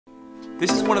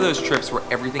This is one of those trips where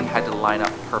everything had to line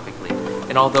up perfectly.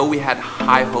 And although we had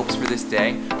high hopes for this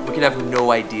day, we could have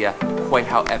no idea quite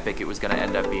how epic it was going to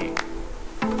end up being.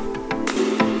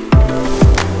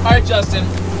 All right, Justin,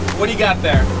 what do you got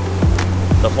there?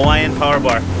 The Hawaiian power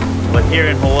bar. What here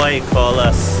in Hawaii call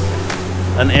us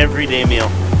an everyday meal.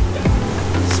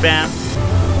 Spam,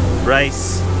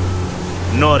 rice,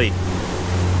 nori.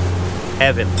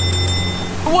 Heaven.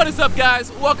 What is up,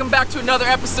 guys? Welcome back to another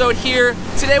episode here.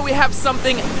 Today we have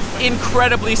something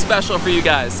incredibly special for you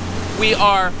guys. We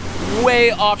are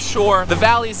way offshore. The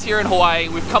valley's here in Hawaii.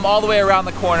 We've come all the way around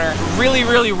the corner. Really,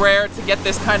 really rare to get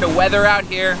this kind of weather out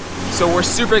here. So we're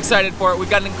super excited for it. We've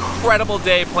got an incredible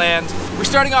day planned. We're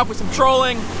starting off with some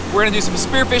trolling. We're gonna do some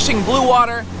spearfishing, blue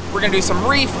water. We're gonna do some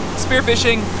reef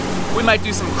spearfishing. We might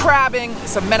do some crabbing,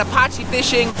 some menapachi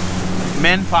fishing.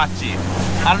 Menpachi.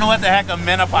 I don't know what the heck a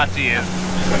menapachi is.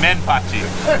 Menpachi.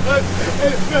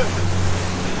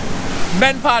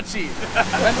 Menpachi.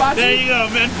 Menpachi? There you go,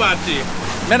 menpachi.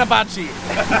 Menapachi.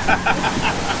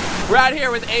 We're out here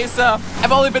with Asa.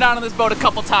 I've only been out on this boat a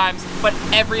couple times, but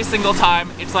every single time,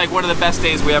 it's like one of the best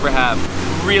days we ever have.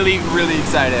 Really, really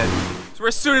excited. So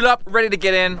we're suited up, ready to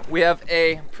get in. We have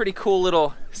a pretty cool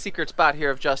little secret spot here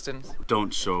of Justin's.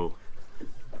 Don't show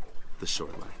the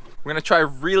shoreline. We're gonna try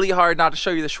really hard not to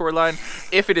show you the shoreline.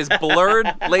 If it is blurred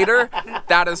later,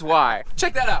 that is why.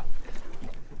 Check that out.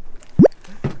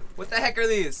 What the heck are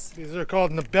these? These are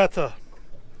called nabeta.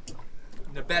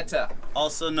 Nabeta.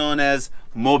 Also known as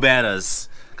mobetas,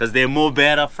 because they're more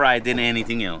better fried than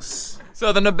anything else.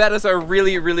 So the nabetas are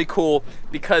really, really cool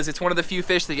because it's one of the few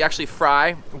fish that you actually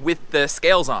fry with the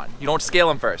scales on. You don't scale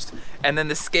them first. And then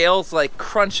the scales like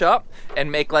crunch up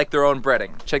and make like their own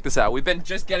breading. Check this out. We've been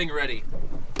just getting ready.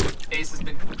 Ace has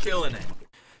been killing it.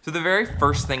 So the very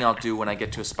first thing I'll do when I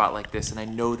get to a spot like this and I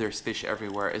know there's fish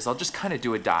everywhere is I'll just kind of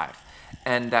do a dive.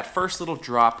 And that first little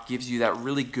drop gives you that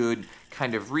really good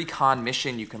kind of recon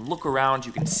mission. You can look around,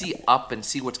 you can see up and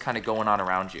see what's kind of going on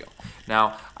around you.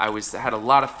 Now, I had a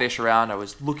lot of fish around. I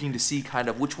was looking to see kind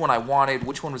of which one I wanted,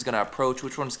 which one was gonna approach,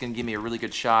 which one was gonna give me a really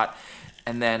good shot.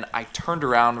 And then I turned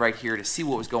around right here to see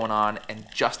what was going on, and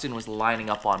Justin was lining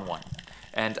up on one.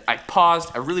 And I paused.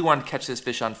 I really wanted to catch this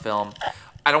fish on film.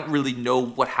 I don't really know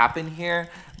what happened here,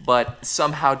 but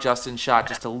somehow Justin shot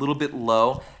just a little bit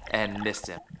low and missed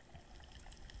him.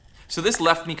 So this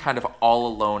left me kind of all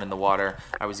alone in the water.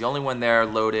 I was the only one there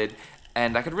loaded,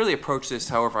 and I could really approach this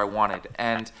however I wanted.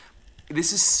 And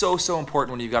this is so, so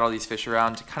important when you've got all these fish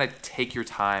around to kind of take your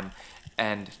time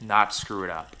and not screw it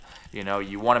up. You know,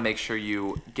 you want to make sure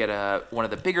you get one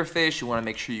of the bigger fish, you want to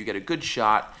make sure you get a good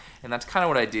shot, and that's kind of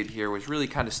what I did here, was really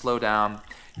kind of slow down.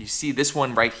 You see this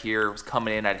one right here was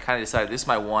coming in. I kind of decided this is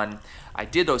my one. I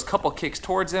did those couple kicks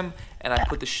towards him, and I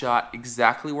put the shot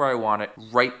exactly where I want it,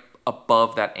 right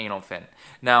above that anal fin.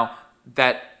 Now,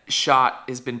 that shot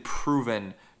has been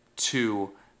proven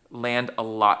to land a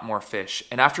lot more fish.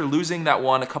 And after losing that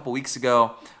one a couple weeks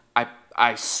ago,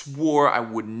 I swore I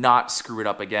would not screw it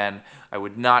up again. I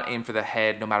would not aim for the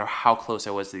head, no matter how close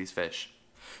I was to these fish.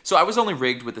 So I was only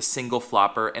rigged with a single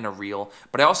flopper and a reel,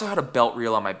 but I also had a belt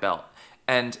reel on my belt.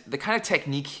 And the kind of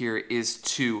technique here is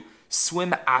to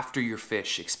swim after your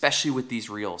fish, especially with these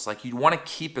reels. Like, you want to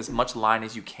keep as much line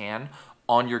as you can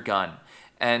on your gun.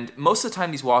 And most of the time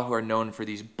these wahoo are known for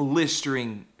these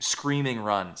blistering, screaming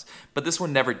runs, but this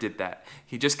one never did that.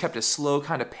 He just kept a slow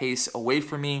kind of pace away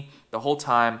from me the whole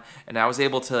time, and I was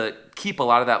able to keep a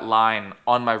lot of that line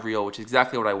on my reel, which is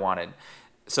exactly what I wanted.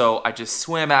 So I just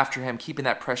swam after him, keeping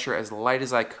that pressure as light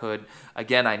as I could.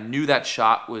 Again, I knew that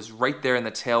shot was right there in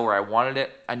the tail where I wanted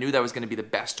it. I knew that was going to be the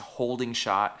best holding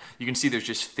shot. You can see there's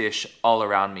just fish all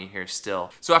around me here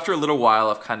still. So after a little while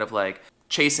of kind of like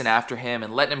chasing after him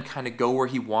and letting him kind of go where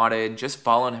he wanted, just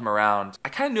following him around, I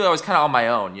kind of knew I was kind of on my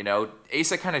own, you know.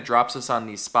 Asa kind of drops us on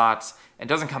these spots and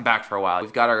doesn't come back for a while.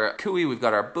 We've got our kui, we've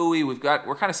got our buoy, we're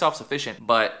kind of self-sufficient,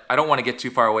 but I don't want to get too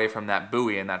far away from that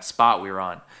buoy and that spot we were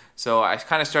on. So I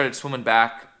kind of started swimming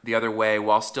back the other way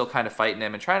while still kind of fighting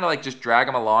him and trying to like just drag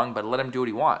him along, but let him do what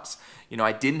he wants. You know,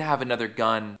 I didn't have another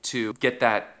gun to get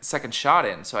that second shot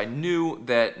in, so I knew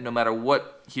that no matter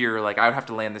what here, like, I would have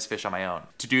to land this fish on my own.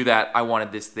 To do that, I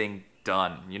wanted this thing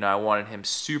done. You know, I wanted him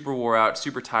super wore out,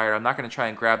 super tired. I'm not gonna try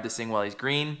and grab this thing while he's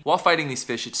green. While fighting these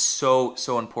fish, it's so,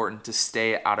 so important to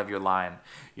stay out of your line.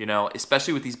 You know,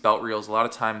 especially with these belt reels, a lot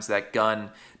of times that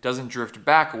gun doesn't drift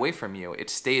back away from you, it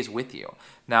stays with you.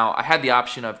 Now, I had the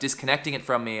option of disconnecting it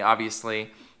from me,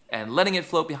 obviously, and letting it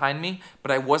float behind me,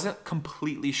 but I wasn't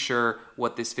completely sure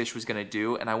what this fish was gonna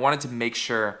do, and I wanted to make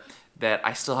sure that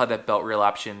I still had that belt reel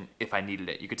option if I needed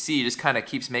it. You could see he just kind of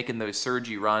keeps making those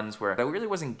surgy runs where I really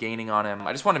wasn't gaining on him.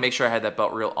 I just wanted to make sure I had that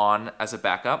belt reel on as a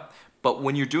backup. But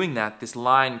when you're doing that, this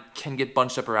line can get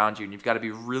bunched up around you, and you've got to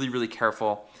be really, really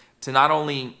careful to not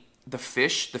only the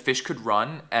fish could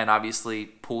run and obviously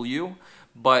pull you,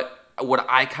 but what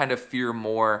I kind of fear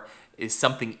more is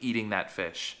something eating that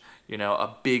fish. You know,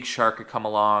 a big shark could come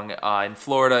along. In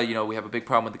Florida, you know, we have a big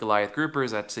problem with the Goliath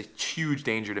groupers. That's a huge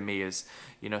danger to me is,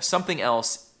 you know, something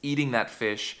else eating that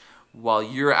fish while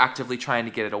you're actively trying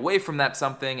to get it away from that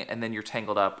something, and then you're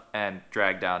tangled up and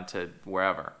dragged down to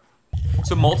wherever.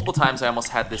 So multiple times I almost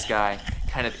had this guy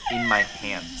kind of in my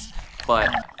hands.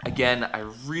 But again, I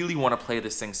really want to play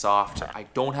this thing soft. I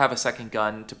don't have a second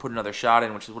gun to put another shot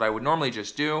in, which is what I would normally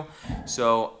just do.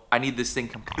 So I need this thing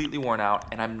completely worn out,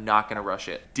 and I'm not going to rush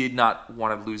it. Did not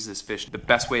want to lose this fish. The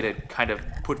best way to kind of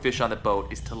put fish on the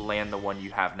boat is to land the one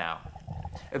you have now.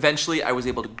 Eventually, I was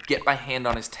able to get my hand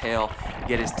on his tail,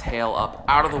 get his tail up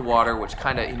out of the water, which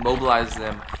kind of immobilizes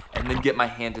him, and then get my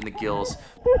hand in the gills.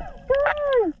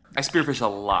 I spearfish a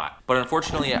lot, but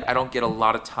unfortunately I don't get a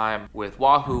lot of time with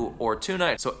wahoo or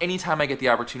tuna, so anytime I get the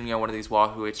opportunity on one of these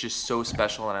wahoo, it's just so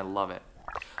special and I love it.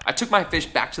 I took my fish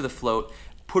back to the float,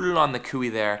 put it on the kui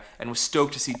there, and was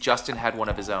stoked to see Justin had one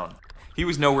of his own. He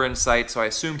was nowhere in sight, so I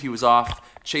assumed he was off,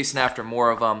 chasing after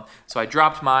more of them, so I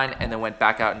dropped mine and then went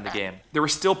back out in the game. There were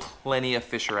still plenty of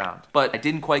fish around, but I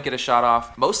didn't quite get a shot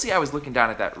off. Mostly I was looking down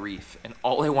at that reef, and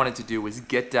all I wanted to do was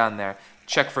get down there,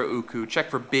 check for uku, check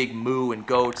for big moo and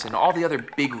goats, and all the other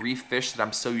big reef fish that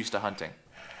I'm so used to hunting.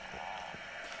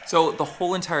 So the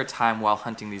whole entire time while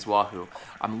hunting these wahoo,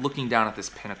 I'm looking down at this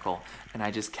pinnacle, and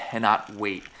I just cannot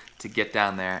wait to get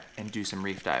down there and do some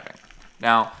reef diving.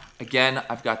 Now, again,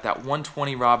 I've got that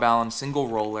 120 Rob Allen single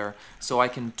roller, so I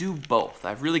can do both.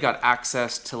 I've really got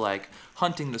access to like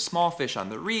hunting the small fish on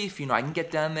the reef. You know, I can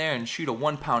get down there and shoot a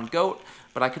 1-pound goat,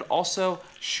 but I could also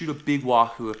shoot a big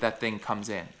wahoo if that thing comes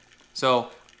in. So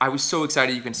I was so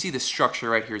excited. You can see the structure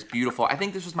right here is beautiful. I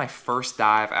think this was my first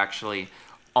dive actually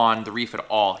on the reef at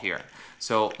all here.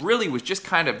 So really was just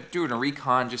kind of doing a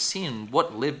recon, just seeing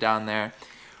what lived down there.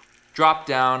 Dropped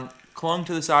down, clung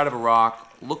to the side of a rock,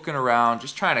 looking around,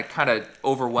 just trying to kind of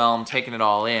overwhelm, taking it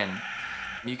all in.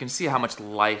 You can see how much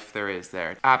life there is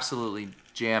there. Absolutely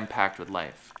jam-packed with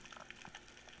life.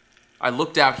 I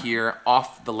looked out here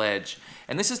off the ledge,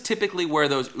 and this is typically where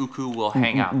those uku will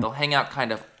hang out. They'll hang out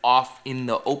kind of off in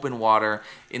the open water,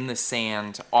 in the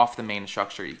sand, off the main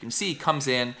structure. You can see he comes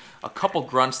in, a couple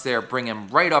grunts there, bring him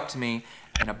right up to me,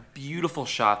 and a beautiful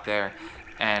shot there.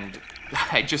 And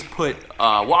I just put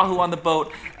wahoo on the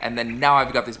boat, and then now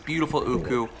I've got this beautiful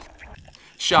uku.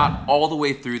 Shot all the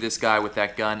way through this guy with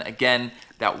that gun. Again,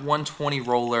 that 120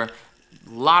 roller, a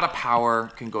lot of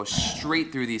power, can go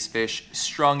straight through these fish.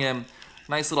 Strung him,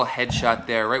 nice little headshot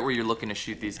there, right where you're looking to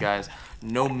shoot these guys.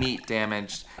 No meat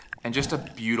damaged, and just a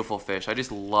beautiful fish. I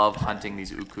just love hunting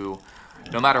these uku,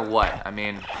 no matter what. I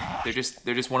mean, they're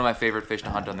just one of my favorite fish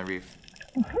to hunt on the reef.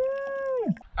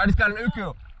 I just got an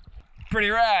uku. Pretty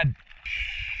rad.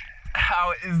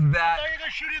 How is that? I thought you were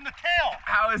gonna shoot in the tail.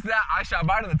 How is that? I shot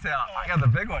mine in the tail. I got the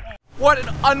big one. What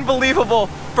an unbelievable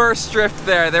first drift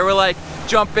there. They were like,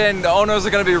 jump in, the Onos are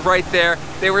gonna be right there.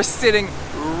 They were sitting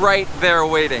right there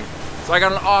waiting. So I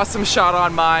got an awesome shot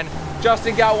on mine.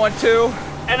 Justin got one too.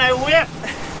 And I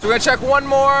whiffed. So we're gonna check one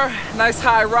more nice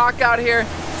high rock out here,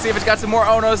 see if it's got some more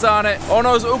Onos on it.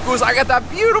 Onos, ukus, I got that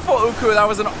beautiful uku. That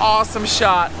was an awesome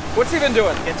shot. What's he been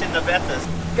doing? It's in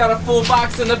nabetas. Got a full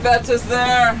box of nabetas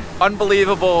there.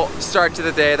 Unbelievable start to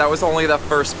the day. That was only the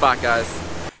first spot, guys.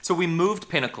 So we moved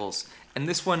pinnacles, and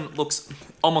this one looks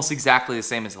almost exactly the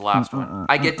same as the last one.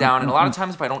 I get down, and a lot of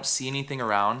times if I don't see anything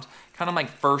around, kind of my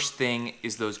first thing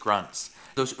is those grunts.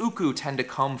 Those uku tend to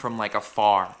come from like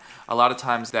afar. A lot of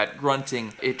times that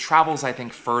grunting, it travels, I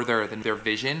think, further than their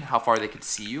vision, how far they could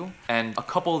see you. And a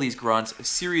couple of these grunts, a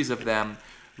series of them,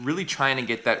 really trying to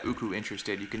get that uku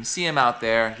interested. You can see him out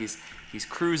there. He's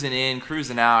cruising in,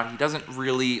 cruising out. He doesn't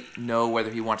really know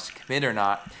whether he wants to commit or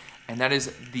not. And that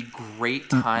is the great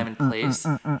time and place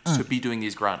to be doing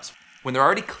these grunts. When they're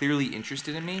already clearly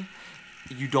interested in me,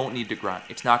 you don't need to grunt.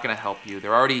 It's not gonna help you.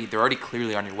 They're already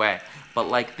clearly on your way. But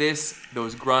like this,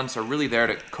 those grunts are really there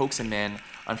to coax him in.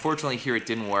 Unfortunately, here it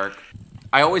didn't work.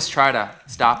 I always try to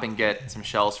stop and get some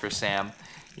shells for Sam.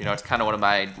 You know, it's kind of one of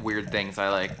my weird things.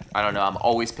 I don't know, I'm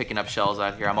always picking up shells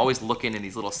out here. I'm always looking in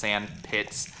these little sand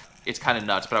pits. It's kind of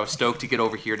nuts, but I was stoked to get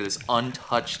over here to this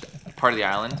untouched part of the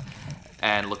island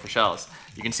and look for shells.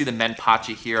 You can see the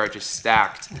menpachi here are just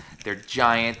stacked. They're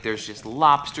giant. There's just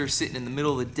lobsters sitting in the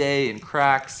middle of the day in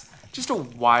cracks. Just a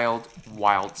wild,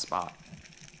 wild spot.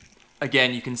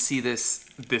 Again, you can see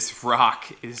this rock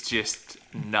is just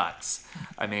nuts.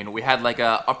 I mean, we had like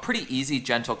a pretty easy,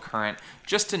 gentle current,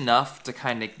 just enough to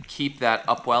kind of keep that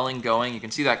upwelling going. You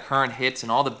can see that current hits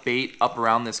and all the bait up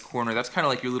around this corner. That's kind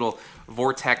of like your little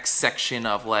vortex section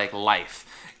of like life.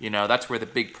 You know, that's where the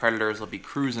big predators will be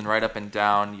cruising right up and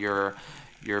down. Your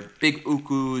big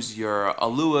ukus, your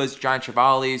aluas, giant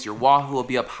trevallies, your wahoo will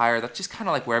be up higher. That's just kind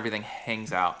of like where everything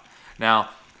hangs out. Now,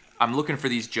 I'm looking for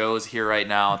these joes here right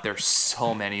now. There's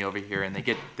so many over here, and they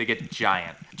get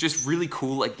giant. Just really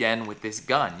cool again with this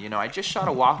gun. You know, I just shot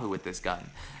a wahoo with this gun,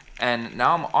 and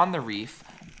now I'm on the reef,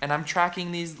 and I'm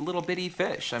tracking these little bitty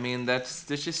fish. I mean, that's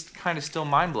just kind of still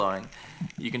mind-blowing.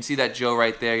 You can see that joe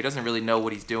right there. He doesn't really know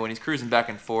what he's doing. He's cruising back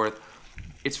and forth.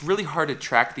 It's really hard to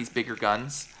track these bigger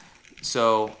guns,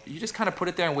 so you just kind of put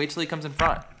it there and wait till he comes in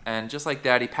front. And just like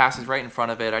that, he passes right in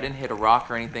front of it. I didn't hit a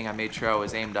rock or anything. I made sure I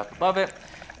was aimed up above it.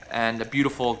 And a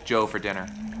beautiful joe for dinner.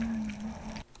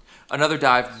 Another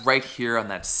dive right here on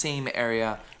that same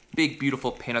area. Big, beautiful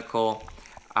pinnacle.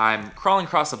 I'm crawling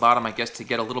across the bottom, I guess, to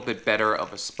get a little bit better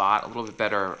of a spot, a little bit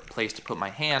better place to put my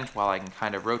hand while I can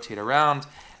kind of rotate around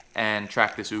and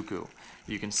track this uku.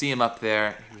 You can see him up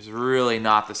there. He was really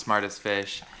not the smartest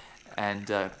fish, and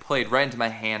played right into my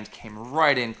hand, came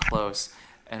right in close,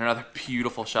 and another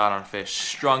beautiful shot on fish.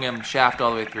 Strung him, shaft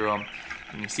all the way through him.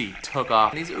 And you see he took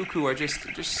off. These uku are just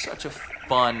such a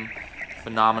fun,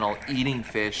 phenomenal eating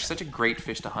fish. Such a great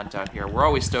fish to hunt out here. We're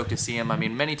always stoked to see them. I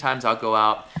mean, many times I'll go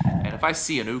out, and if I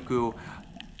see an uku,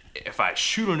 if I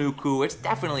shoot an uku, it's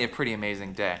definitely a pretty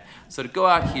amazing day. So to go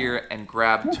out here and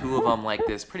grab two of them like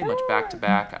this, pretty much back to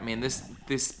back, I mean,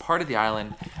 this part of the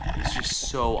island is just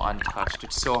so untouched.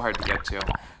 It's so hard to get to.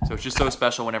 So it's just so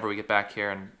special whenever we get back here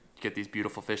and get these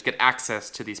beautiful fish, get access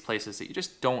to these places that you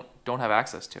just don't have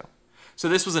access to. So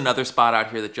this was another spot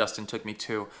out here that Justin took me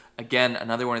to. Again,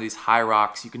 another one of these high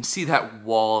rocks. You can see that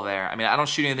wall there. I mean, I don't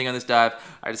shoot anything on this dive.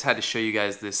 I just had to show you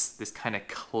guys this kind of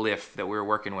cliff that we were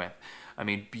working with. I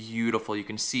mean, beautiful. You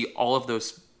can see all of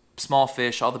those small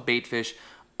fish, all the bait fish,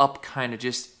 up kind of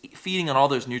just feeding on all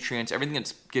those nutrients, everything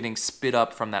that's getting spit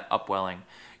up from that upwelling.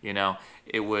 You know,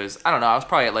 it was, I don't know, I was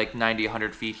probably at like 90,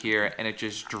 100 feet here, and it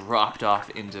just dropped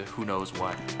off into who knows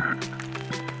what.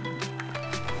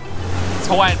 It's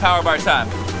Hawaiian power bar time.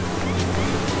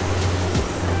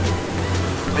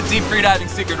 A deep freediving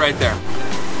secret right there.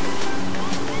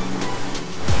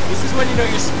 This is when you know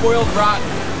you're spoiled rotten.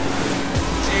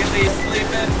 Jaylee's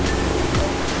sleeping.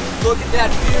 Look at that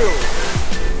view.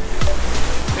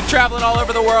 Been traveling all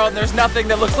over the world and there's nothing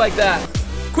that looks like that.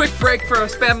 Quick break for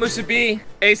spam musubi.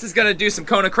 Ace is gonna do some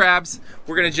kona crabs.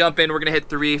 We're gonna jump in, we're gonna hit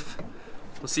the reef.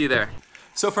 We'll see you there.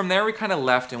 So from there we kind of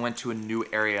left and went to a new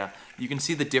area. You can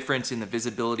see the difference in the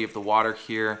visibility of the water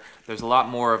here. There's a lot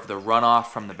more of the runoff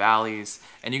from the valleys,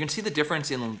 and you can see the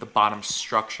difference in the bottom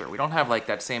structure. We don't have like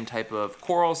that same type of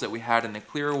corals that we had in the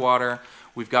clearer water.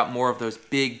 We've got more of those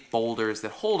big boulders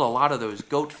that hold a lot of those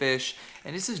goatfish,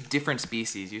 and this is different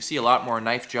species. You see a lot more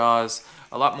knife jaws,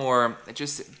 a lot more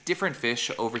just different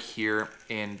fish over here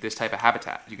in this type of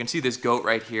habitat. You can see this goat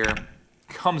right here.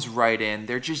 Comes right in.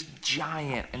 They're just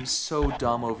giant and so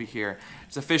dumb over here.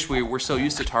 It's a fish we're so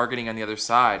used to targeting on the other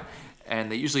side, and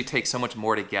they usually take so much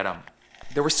more to get them.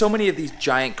 There were so many of these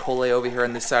giant kole over here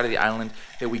on this side of the island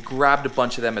that we grabbed a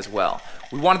bunch of them as well.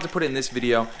 We wanted to put it in this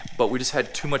video, but we just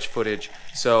had too much footage,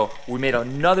 so we made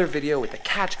another video with the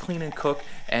catch, clean, and cook,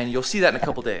 and you'll see that in a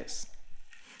couple days.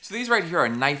 So these right here are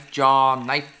knife fish,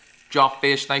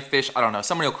 I don't know,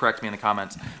 somebody will correct me in the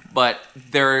comments, but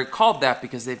they're called that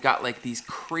because they've got like these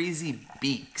crazy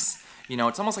beaks. You know,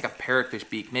 it's almost like a parrotfish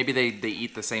beak. Maybe they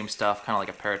eat the same stuff, kind of like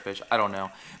a parrotfish, I don't know.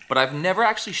 But I've never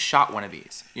actually shot one of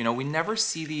these. You know, we never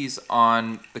see these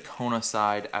on the Kona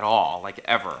side at all, like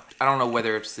ever. I don't know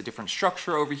whether it's the different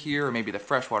structure over here or maybe the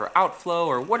freshwater outflow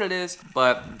or what it is,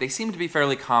 but they seem to be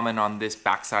fairly common on this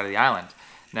backside of the island.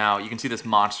 Now, you can see this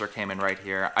monster came in right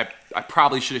here. I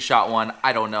probably should have shot one.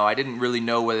 I don't know. I didn't really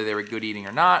know whether they were good eating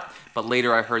or not, but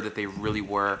later I heard that they really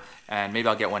were, and maybe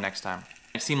I'll get one next time.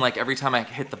 It seemed like every time I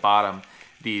hit the bottom,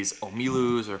 these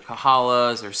omilus or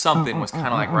kahalas or something was kind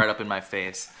of like right up in my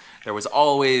face. There was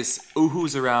always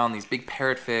uhus around, these big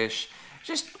parrotfish.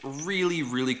 Just really,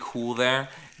 really cool there,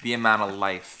 the amount of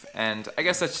life. And I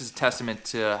guess that's just a testament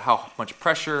to how much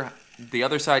pressure the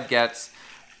other side gets.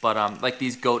 But like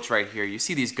these goats right here, you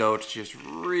see these goats just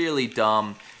really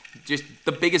dumb, just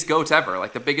the biggest goats ever,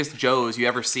 like the biggest joes you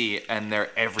ever see, and they're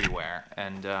everywhere.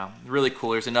 And really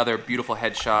cool. There's another beautiful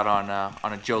headshot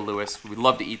on a Joe Lewis. We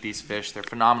love to eat these fish. They're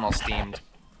phenomenal steamed.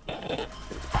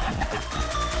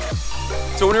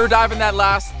 So when we were diving that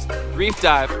last reef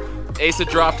dive, Asa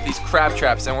dropped these crab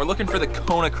traps, and we're looking for the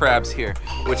kona crabs here,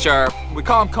 which are, we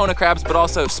call them kona crabs, but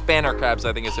also spanner crabs,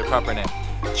 I think is their proper name.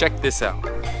 Check this out.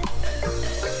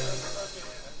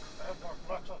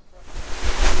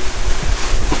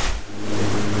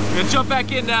 I'm gonna jump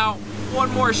back in now.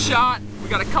 One more shot. We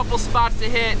got a couple spots to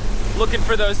hit. Looking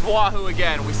for those wahoo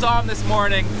again. We saw them this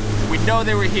morning. We know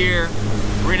they were here.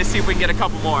 We're gonna see if we can get a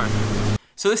couple more.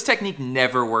 So this technique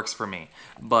never works for me,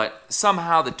 but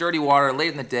somehow the dirty water,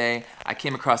 late in the day, I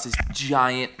came across this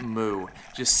giant moo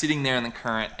just sitting there in the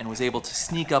current and was able to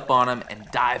sneak up on him and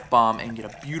dive bomb and get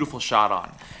a beautiful shot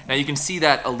on. Now you can see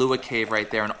that alua cave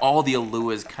right there, and all the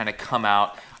aluas kind of come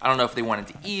out. I don't know if they wanted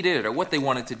to eat it or what they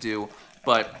wanted to do,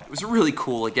 but it was really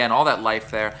cool. Again, all that life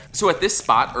there. So at this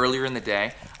spot earlier in the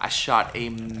day, I shot a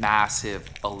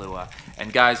massive alua.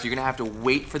 And guys, you're gonna have to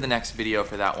wait for the next video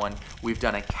for that one. We've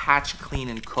done a catch, clean,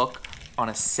 and cook on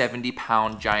a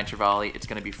 70-pound giant trevally. It's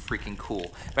gonna be freaking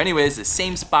cool. But anyways, the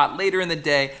same spot later in the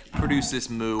day produced this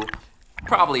moo.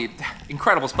 Probably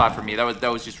incredible spot for me.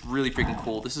 That was just really freaking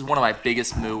cool. This is one of my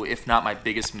biggest moo, if not my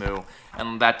biggest moo.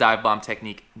 And that dive bomb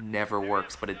technique never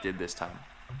works, but it did this time.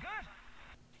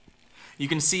 You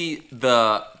can see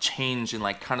the change in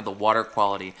like kind of the water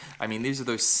quality. I mean, these are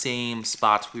those same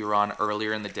spots we were on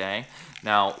earlier in the day.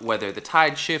 Now, whether the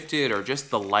tide shifted or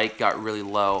just the light got really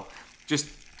low, just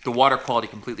the water quality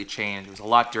completely changed. It was a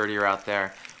lot dirtier out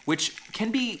there, which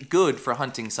can be good for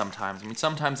hunting sometimes. I mean,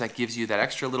 sometimes that gives you that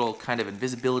extra little kind of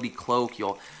invisibility cloak.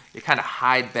 You kind of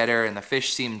hide better, and the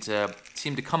fish seem to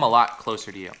come a lot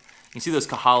closer to you. You can see those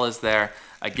kahalas there.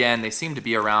 Again, they seem to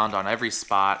be around on every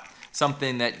spot.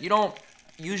 Something that you don't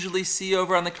usually see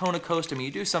over on the Kona coast. I mean,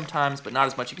 you do sometimes, but not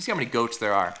as much. You can see how many goats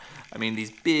there are. I mean, these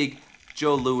big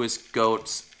Joe Louis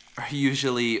goats are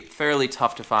usually fairly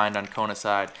tough to find on Kona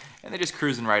side, and they're just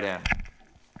cruising right in.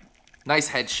 Nice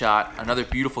headshot, another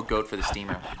beautiful goat for the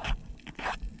steamer.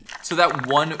 So that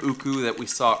one uku that we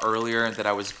saw earlier that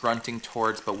I was grunting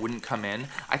towards but wouldn't come in,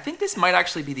 I think this might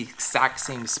actually be the exact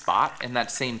same spot and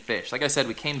that same fish. Like I said,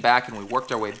 we came back and we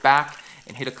worked our way back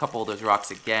and hit a couple of those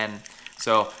rocks again.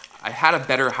 So I had a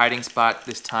better hiding spot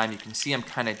this time. You can see I'm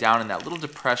kind of down in that little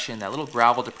depression, that little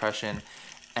gravel depression,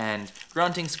 and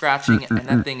grunting, scratching, and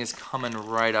that thing is coming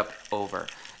right up over.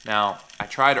 Now, I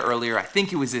tried earlier, I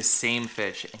think it was this same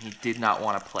fish, and he did not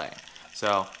want to play.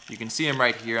 So you can see him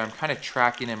right here. I'm kind of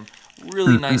tracking him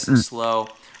really nice and slow,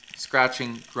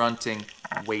 scratching, grunting,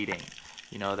 waiting.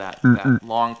 You know, that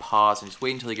long pause, and just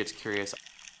wait until he gets curious.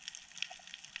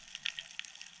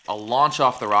 I'll launch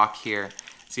off the rock here.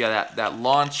 See how that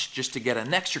launch just to get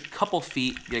an extra couple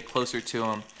feet, get closer to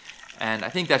him. And I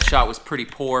think that shot was pretty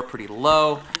poor, pretty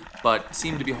low, but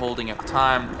seemed to be holding at the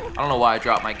time. I don't know why I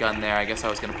dropped my gun there. I guess I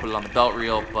was gonna put it on the belt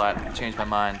reel, but I changed my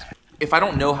mind. If I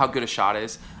don't know how good a shot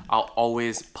is, I'll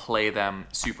always play them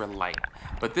super light.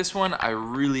 But this one, I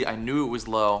knew it was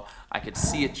low. I could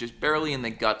see it just barely in the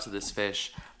guts of this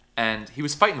fish. And he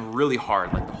was fighting really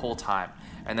hard like the whole time.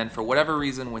 And then for whatever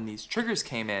reason, when these triggers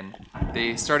came in,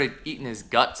 they started eating his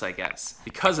guts, I guess.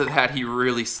 Because of that, he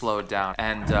really slowed down.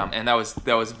 And that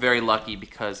was very lucky,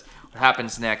 because what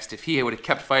happens next, if he would have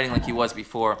kept fighting like he was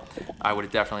before, I would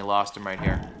have definitely lost him right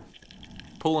here.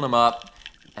 Pulling him up,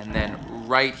 and then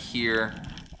right here,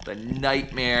 the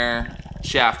nightmare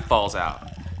shaft falls out.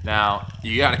 Now,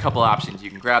 you got a couple options. You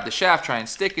can grab the shaft, try and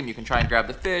stick him. You can try and grab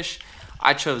the fish.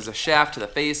 I chose the shaft to the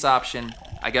face option.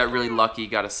 I got really lucky,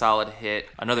 got a solid hit.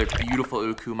 Another beautiful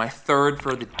uku, my third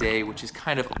for the day, which is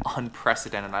kind of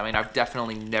unprecedented. I mean, I've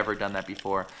definitely never done that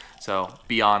before, so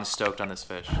beyond stoked on this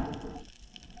fish.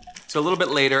 So a little bit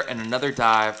later, and another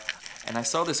dive, and I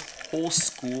saw this whole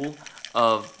school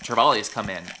of trevallies come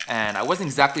in, and I wasn't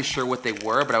exactly sure what they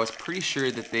were, but I was pretty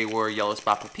sure that they were yellow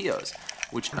spot papios,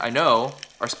 which I know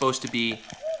are supposed to be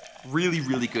really,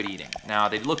 really good eating. Now,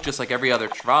 they look just like every other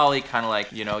trevally, kind of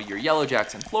like, you know, your yellow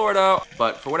jacks in Florida,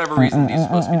 but for whatever reason, these are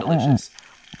supposed to be delicious.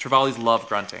 Trevallies love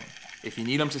grunting. If you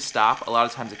need them to stop, a lot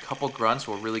of times a couple grunts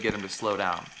will really get them to slow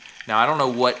down. Now, I don't know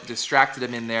what distracted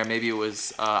him in there. Maybe it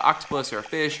was octopus or a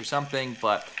fish or something,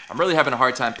 but I'm really having a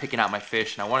hard time picking out my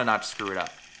fish, and I want to not screw it up.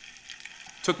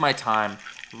 Took my time,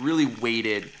 really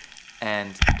waited,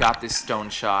 and got this stone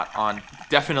shot on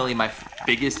definitely my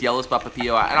biggest yellow spot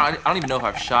papio. I don't even know if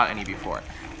I've shot any before.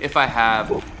 If I have,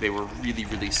 they were really,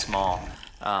 really small.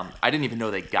 I didn't even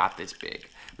know they got this big.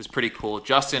 It was pretty cool.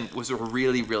 Justin was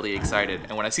really, really excited.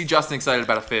 And when I see Justin excited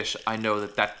about a fish, I know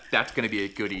that's gonna be a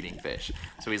good eating fish.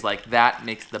 So he's like, that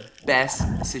makes the best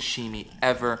sashimi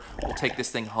ever. We'll take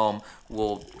this thing home,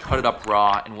 we'll cut it up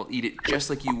raw, and we'll eat it just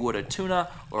like you would a tuna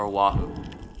or a wahoo.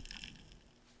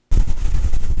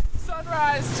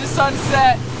 Sunrise to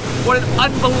sunset. What an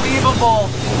unbelievable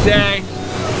day.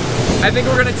 I think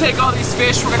we're gonna take all these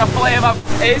fish, we're gonna fillet them up.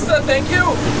 Asa, thank you.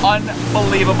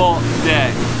 Unbelievable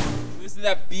day. This is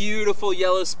that beautiful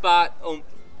yellow spot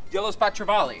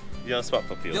trevally. Yellow spot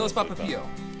papio. Yellow spot papio.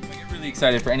 I get really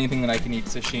excited for anything that I can eat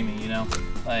sashimi, you know?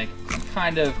 Like, I'm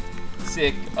kind of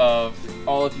sick of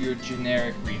all of your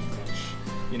generic reef fish.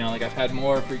 You know, like I've had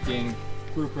more freaking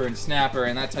grouper and snapper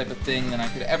and that type of thing than I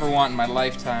could ever want in my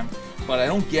lifetime. But I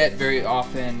don't get very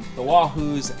often the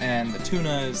wahoos and the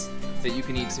tunas that you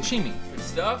can eat sashimi. Good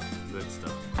stuff? Good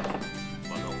stuff.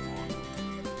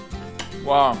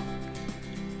 Wow.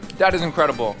 That is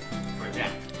incredible. For a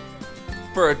jack.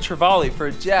 For a trevally, for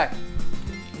a jack.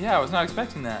 Yeah, I was not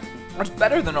expecting that. That's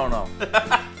better than Ono.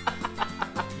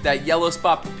 That yellow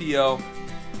spot papio.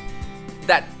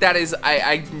 That is,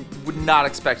 I would not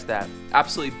expect that.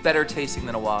 Absolutely better tasting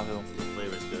than a wahoo. The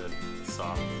flavor's good. It's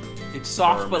soft. It's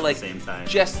soft, Firm but at like the same time.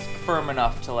 just firm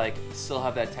enough to like still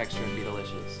have that texture and be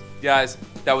delicious. Guys,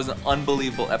 that was an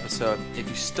unbelievable episode. If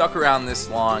you stuck around this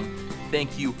long,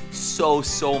 thank you so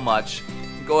much.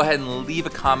 Go ahead and leave a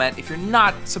comment. If you're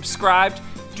not subscribed,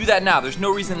 do that now. There's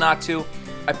no reason not to.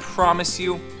 I promise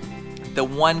you, the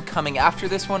one coming after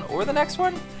this one or the next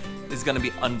one is gonna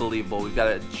be unbelievable. We've got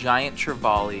a giant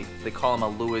trevally. They call them a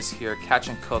Lewis here, catch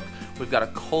and cook. We've got a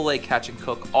kole catch and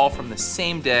cook, all from the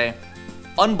same day.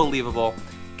 Unbelievable.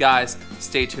 Guys,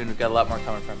 stay tuned. We've got a lot more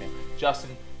coming from you. Justin,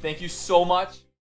 thank you so much.